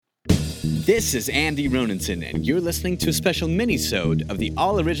This is Andy Ronenson, and you're listening to a special mini-sode of the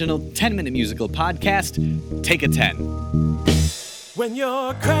all-original 10-minute musical podcast, Take a 10. When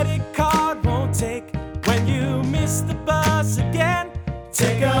your credit card won't take, when you miss the bus again,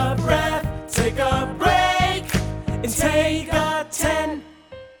 take a breath, take a break, and take a 10.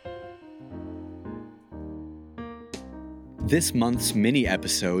 This month's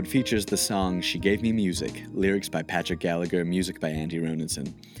mini-episode features the song She Gave Me Music, lyrics by Patrick Gallagher, music by Andy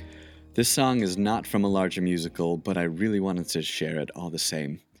Ronenson. This song is not from a larger musical, but I really wanted to share it all the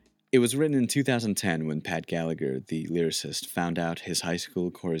same. It was written in 2010 when Pat Gallagher, the lyricist, found out his high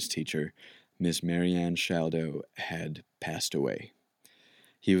school chorus teacher, Miss Marianne Shaldo, had passed away.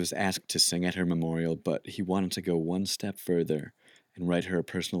 He was asked to sing at her memorial, but he wanted to go one step further and write her a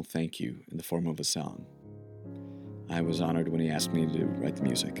personal thank you in the form of a song. I was honored when he asked me to write the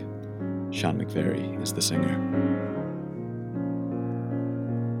music. Sean McVeary is the singer.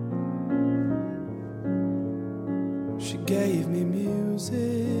 She gave me music,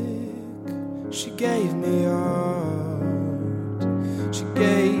 she gave me art, she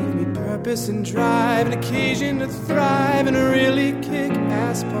gave me purpose and drive, an occasion to thrive, and a really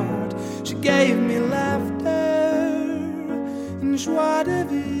kick-ass part. She gave me laughter and joie de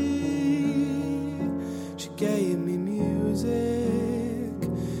vivre. She gave me music,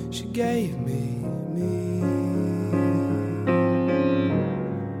 she gave me me.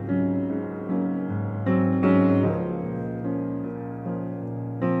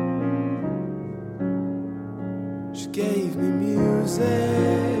 She gave me music,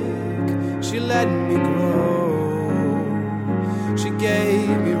 she let me grow. She gave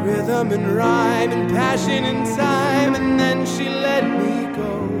me rhythm and rhyme and passion and time, and then she let me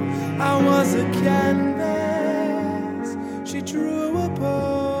go. I was a canvas she drew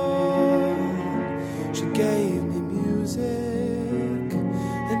upon. She gave me music,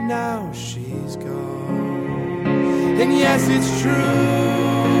 and now she's gone. And yes, it's true,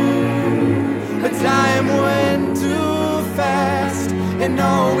 the time went too fast, and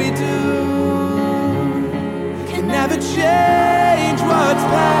all we do can never change what's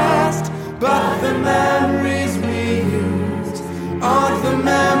past. But the memories we use aren't the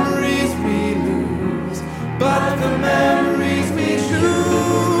memories we lose, but the memories we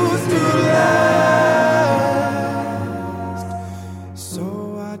choose to last. So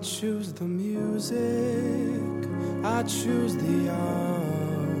I choose the music, I choose the art,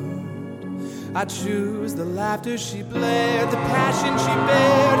 I choose the laughter she blared, the passion she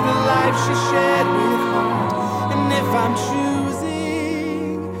bared, the life she shared with heart. And if I'm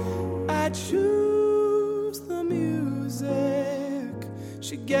choosing, I choose the music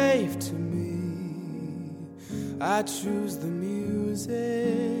she gave to me. I choose the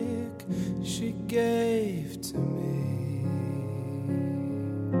music she gave to me.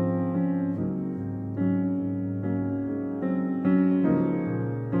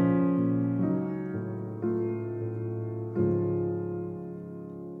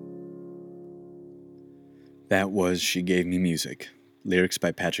 That was She Gave Me Music. Lyrics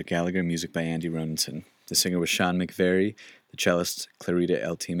by Patrick Gallagher, music by Andy Ronenson. The singer was Sean McVeary, the cellist Clarita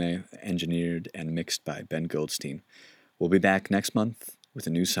El Time, engineered and mixed by Ben Goldstein. We'll be back next month with a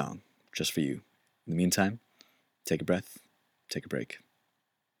new song, just for you. In the meantime, take a breath, take a break,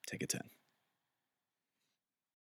 take a 10.